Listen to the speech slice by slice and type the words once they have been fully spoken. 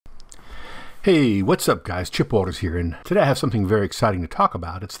Hey, what's up guys? Chip Walters here, and today I have something very exciting to talk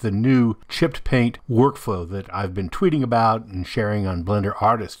about. It's the new chipped paint workflow that I've been tweeting about and sharing on Blender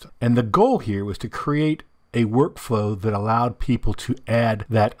Artist. And the goal here was to create a workflow that allowed people to add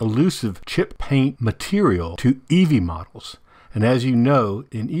that elusive chip paint material to EEVEE models. And as you know,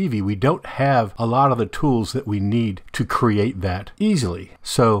 in EEVEE, we don't have a lot of the tools that we need to create that easily.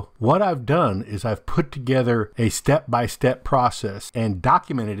 So what I've done is I've put together a step-by-step process and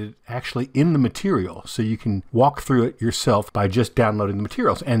documented it actually in the material. So you can walk through it yourself by just downloading the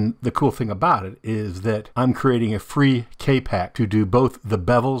materials. And the cool thing about it is that I'm creating a free KPACK to do both the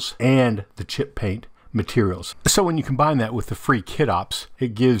bevels and the chip paint materials. So when you combine that with the free kit ops,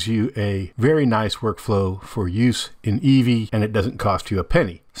 it gives you a very nice workflow for use in EEVEE, and it doesn't cost you a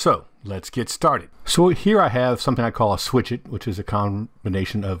penny. So let's get started. So here I have something I call a switchit, which is a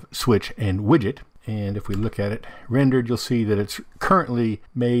combination of switch and widget. And if we look at it rendered, you'll see that it's currently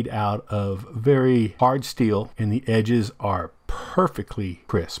made out of very hard steel and the edges are perfectly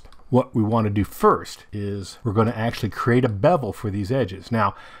crisp. What we want to do first is we're going to actually create a bevel for these edges.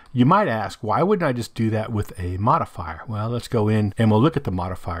 Now, you might ask, why wouldn't I just do that with a modifier? Well, let's go in and we'll look at the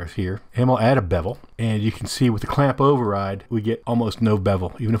modifiers here and we'll add a bevel. And you can see with the clamp override, we get almost no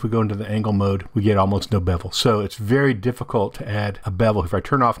bevel. Even if we go into the angle mode, we get almost no bevel. So it's very difficult to add a bevel. If I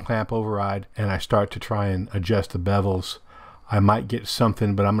turn off clamp override and I start to try and adjust the bevels, I might get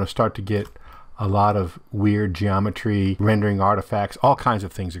something, but I'm going to start to get a lot of weird geometry, rendering artifacts, all kinds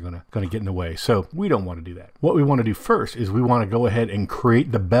of things are going to get in the way. So we don't want to do that. What we want to do first is we want to go ahead and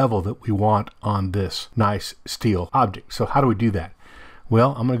create the bevel that we want on this nice steel object. So how do we do that?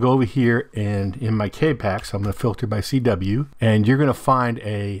 Well, I'm going to go over here and in my KPACKS, I'm going to filter by CW, and you're going to find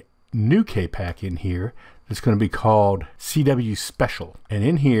a new KPACK in here that's going to be called CW Special. And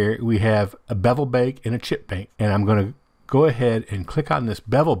in here we have a bevel bake and a chip bake. And I'm going to go ahead and click on this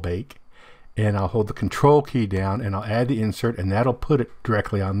bevel bake, and I'll hold the control key down and I'll add the insert, and that'll put it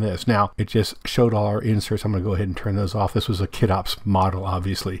directly on this. Now it just showed all our inserts. I'm going to go ahead and turn those off. This was a kit ops model,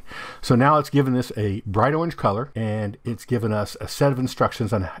 obviously. So now it's given this a bright orange color and it's given us a set of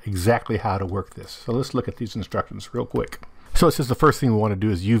instructions on exactly how to work this. So let's look at these instructions real quick. So it says the first thing we want to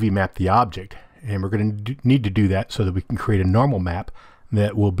do is UV map the object, and we're going to need to do that so that we can create a normal map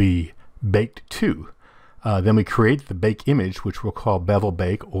that will be baked to. Then we create the bake image, which we'll call bevel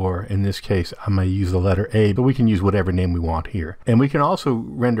bake, or in this case, I'm going to use the letter A, but we can use whatever name we want here. And we can also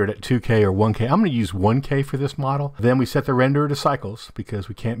render it at 2K or 1K. I'm going to use 1K for this model. Then we set the renderer to cycles because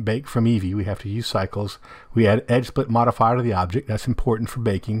we can't bake from EEVEE. We have to use cycles. We add edge split modifier to the object. That's important for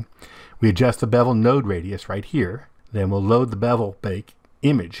baking. We adjust the bevel node radius right here. Then we'll load the bevel bake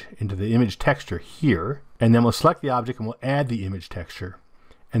image into the image texture here. And then we'll select the object and we'll add the image texture.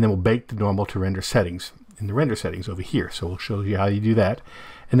 And then we'll bake the normal to render settings in the render settings over here. So we'll show you how you do that.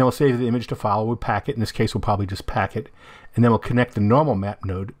 And then we'll save the image to file. We'll pack it. In this case, we'll probably just pack it. And then we'll connect the normal map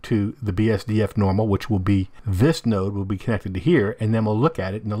node to the BSDF normal, which will be this node will be connected to here. And then we'll look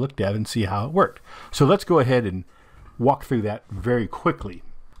at it in the look dev and see how it worked. So let's go ahead and walk through that very quickly.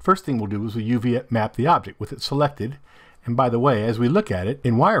 First thing we'll do is we'll UV map the object with it selected. And by the way, as we look at it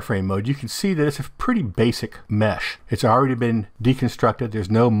in wireframe mode, you can see that it's a pretty basic mesh. It's already been deconstructed. There's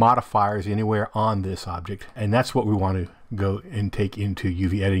no modifiers anywhere on this object. And that's what we want to go and take into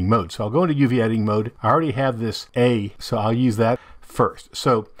UV editing mode. So I'll go into UV editing mode. I already have this A, so I'll use that first.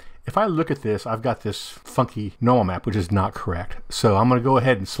 So if I look at this, I've got this funky normal map, which is not correct. So I'm going to go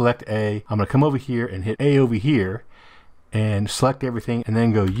ahead and select A. I'm going to come over here and hit A over here and select everything, and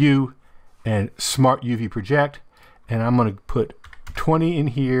then go U and Smart UV Project. And I'm going to put 20 in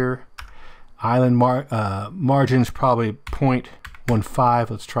here. Island margins probably 0.15.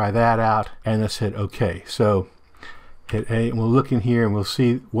 Let's try that out. And let's hit OK. So hit A, and we'll look in here and we'll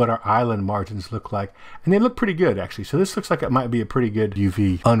see what our island margins look like. And they look pretty good, actually. So this looks like it might be a pretty good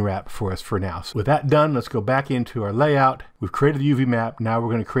UV unwrap for us for now. So with that done, let's go back into our layout. We've created the UV map. Now we're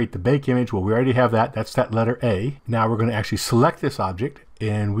going to create the bake image. Well, we already have that. That's that letter A. Now we're going to actually select this object,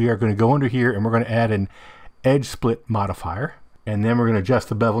 and we are going to go under here and we're going to add an edge split modifier, and then we're going to adjust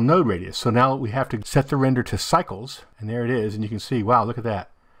the bevel node radius. So now we have to set the render to cycles, and there it is, and you can see, wow, look at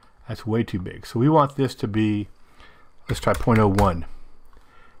that. That's way too big. So we want this to be, let's try 0.01.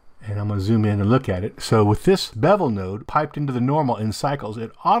 And I'm going to zoom in and look at it. So with this bevel node piped into the normal in cycles,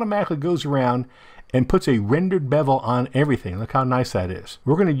 it automatically goes around and puts a rendered bevel on everything. Look how nice that is.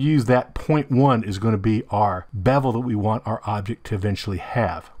 We're going to use that 0.1 is going to be our bevel that we want our object to eventually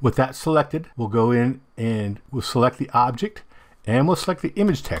have. With that selected, we'll go in and we'll select the object and we'll select the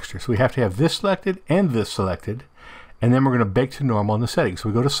image texture. So we have to have this selected and this selected. and then we're going to bake to normal in the settings. So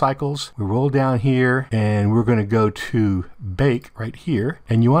we go to cycles, we roll down here, and we're going to go to bake right here.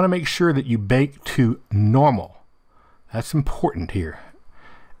 And you want to make sure that you bake to normal. That's important here.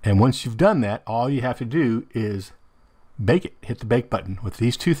 And once you've done that, all you have to do is bake it. Hit the bake button. With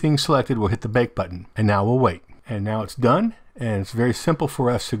these two things selected, we'll hit the bake button. And now we'll wait. And now it's done. And it's very simple for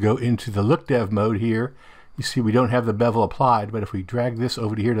us to go into the look dev mode here. You see we don't have the bevel applied, but if we drag this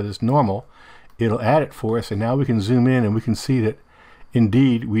over to here to this normal, it'll add it for us. And now we can zoom in and we can see that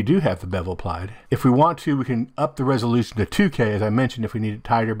indeed we do have the bevel applied. If we want to, we can up the resolution to 2K, as I mentioned, if we need it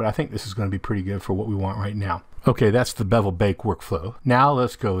tighter, but I think this is going to be pretty good for what we want right now. Okay, that's the bevel bake workflow. Now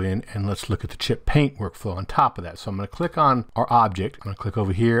let's go in and let's look at the chip paint workflow on top of that. So I'm going to click on our object. I'm going to click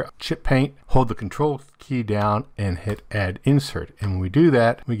over here, chip paint, hold the control key down and hit add insert. And when we do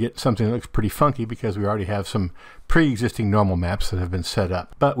that, we get something that looks pretty funky because we already have some pre-existing normal maps that have been set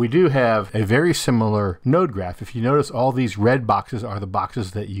up. But we do have a very similar node graph. If you notice, all these red boxes are the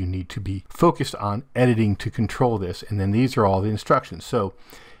boxes that you need to be focused on editing to control this. And then these are all the instructions. So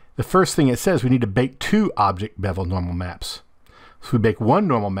the first thing it says, we need to bake 2 object bevel normal maps. So we bake 1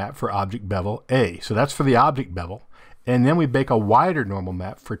 normal map for object bevel A. So that's for the object bevel. And then we bake a wider normal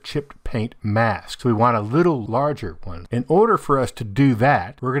map for chipped paint mask. So we want a little larger one. In order for us to do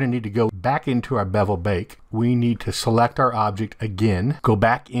that, we're going to need to go back into our bevel bake. We need to select our object again, go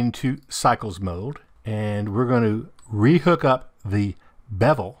back into cycles mode, and we're going to rehook up the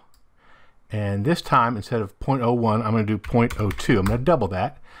bevel. And this time, instead of 0.01, I'm going to do 0.02. I'm going to double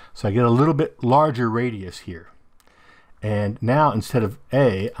that. So I get a little bit larger radius here. And now instead of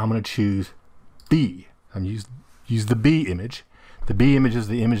A, I'm going to choose B. I'm going to use the B image. The B image is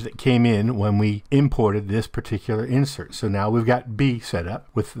the image that came in when we imported this particular insert. So now we've got B set up.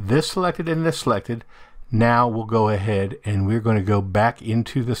 With this selected and this selected, now we'll go ahead and we're going to go back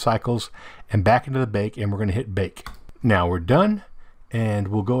into the cycles and back into the bake, and we're going to hit bake. Now we're done, and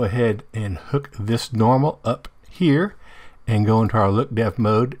we'll go ahead and hook this normal up here and go into our look dev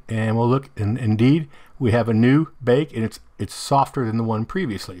mode, and we'll look, and indeed we have a new bake, and it's softer than the one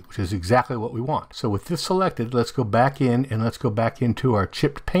previously, which is exactly what we want. So with this selected, let's go back in and let's go back into our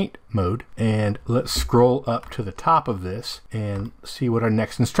chipped paint mode, and let's scroll up to the top of this and see what our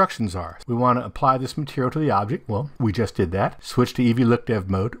next instructions are. We want to apply this material to the object. Well, we just did that. Switch to EEVEE look dev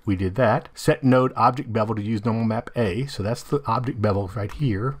mode. We did that. Set node object bevel to use normal map A. So that's the object bevel right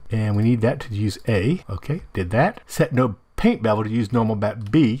here, and we need that to use A. Okay, did that. Set node paint bevel to use normal map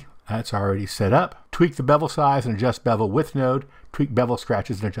B. That's already set up. Tweak the bevel size and adjust bevel width node. Tweak bevel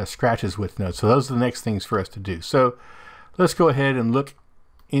scratches and adjust scratches width node. So those are the next things for us to do. So let's go ahead and look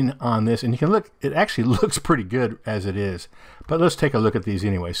in on this, and you can look, it actually looks pretty good as it is, but let's take a look at these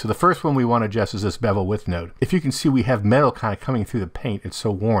anyway. So the first one we want to adjust is this bevel width node. If you can see, we have metal kind of coming through the paint. It's so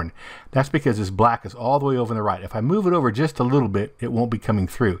worn. That's because this black is all the way over on the right. If I move it over just a little bit, it won't be coming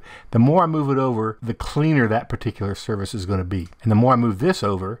through. The more I move it over, the cleaner that particular surface is going to be. And the more I move this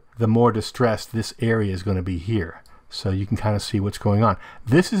over, the more distressed this area is going to be here. So you can kind of see what's going on.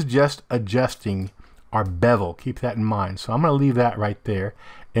 This is just adjusting our bevel. Keep that in mind. So I'm going to leave that right there.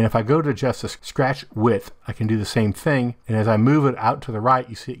 And if I go to adjust the scratch width, I can do the same thing. And as I move it out to the right,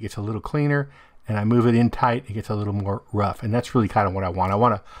 you see it gets a little cleaner. And I move it in tight, it gets a little more rough. And that's really kind of what I want. I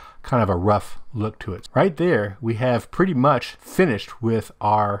want a kind of a rough look to it. Right there, we have pretty much finished with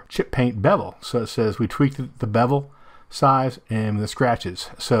our chip paint bevel. So it says we tweaked the bevel size and the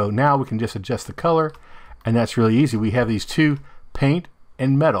scratches. So now we can just adjust the color. And that's really easy. We have these two, paint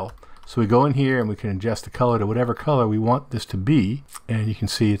and metal. So we go in here and we can adjust the color to whatever color we want this to be. And you can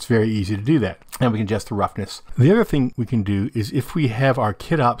see it's very easy to do that. And we can adjust the roughness. The other thing we can do is if we have our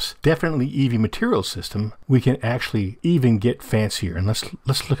KitOps Definitely EEVEE Materials System, we can actually even get fancier. And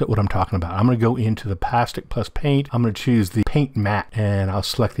let's look at what I'm talking about. I'm going to go into the plastic plus paint. I'm going to choose the paint matte, and I'll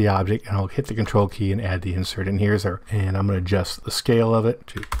select the object and I'll hit the control key and add the insert. And here's our, and I'm going to adjust the scale of it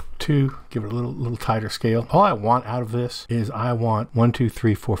to 2, give it a little tighter scale. All I want out of this is I want 1, 2,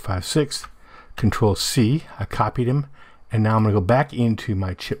 3, 4, 5, 6. Control C. I copied him, and now I'm going to go back into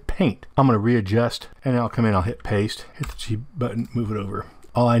my chip paint. I'm going to readjust, and I'll come in. I'll hit paste, hit the G button, move it over.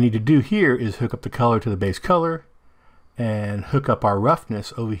 All I need to do here is hook up the color to the base color, and hook up our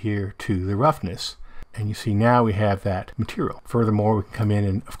roughness over here to the roughness. And you see now we have that material. Furthermore, we can come in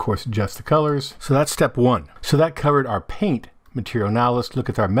and of course adjust the colors. So that's step 1. So that covered our paint material. Now let's look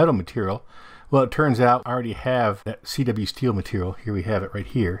at our metal material. Well, it turns out I already have that CW steel material. Here we have it right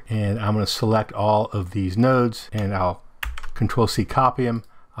here. And I'm going to select all of these nodes, and I'll Control C, copy them.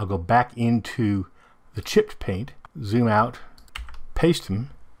 I'll go back into the chipped paint, zoom out, paste them,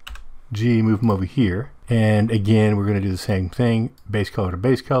 G, move them over here. And again, we're going to do the same thing, base color to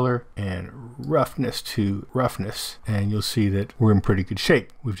base color and roughness to roughness. And you'll see that we're in pretty good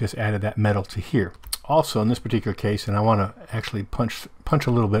shape. We've just added that metal to here. Also in this particular case, and I want to actually punch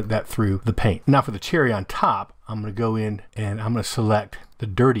a little bit of that through the paint. Now for the cherry on top, I'm going to go in and I'm going to select the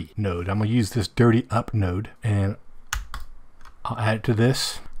dirty node. I'm going to use this dirty up node and I'll add it to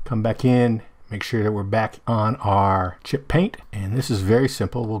this. Come back in, make sure that we're back on our chip paint. And this is very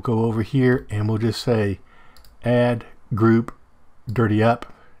simple. We'll go over here and we'll just say add group dirty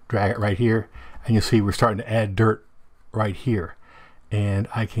up, drag it right here. And you'll see we're starting to add dirt right here. And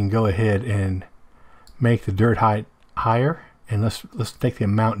I can go ahead and make the dirt height higher, and let's take the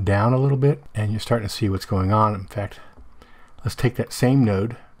amount down a little bit, and you're starting to see what's going on. In fact, let's take that same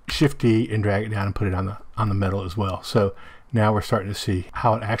node, Shift D, and drag it down and put it on the metal as well. So now we're starting to see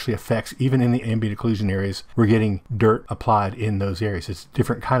how it actually affects, even in the ambient occlusion areas, we're getting dirt applied in those areas. It's a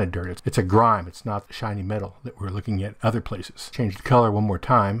different kind of dirt. It's a grime. It's not the shiny metal that we're looking at other places. Change the color one more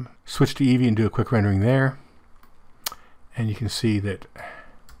time. Switch to EEVEE and do a quick rendering there. And you can see that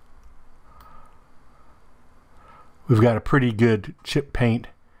we've got a pretty good chip paint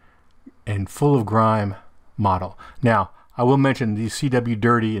and full of grime model. Now, I will mention these CW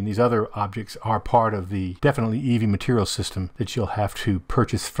Dirty and these other objects are part of the Definitely EEVEE Materials System that you'll have to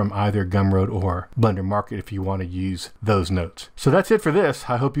purchase from either Gumroad or Blender Market if you want to use those notes. So that's it for this.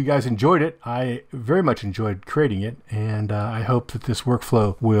 I hope you guys enjoyed it. I very much enjoyed creating it, and I hope that this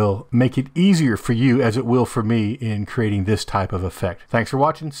workflow will make it easier for you as it will for me in creating this type of effect. Thanks for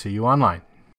watching. See you online.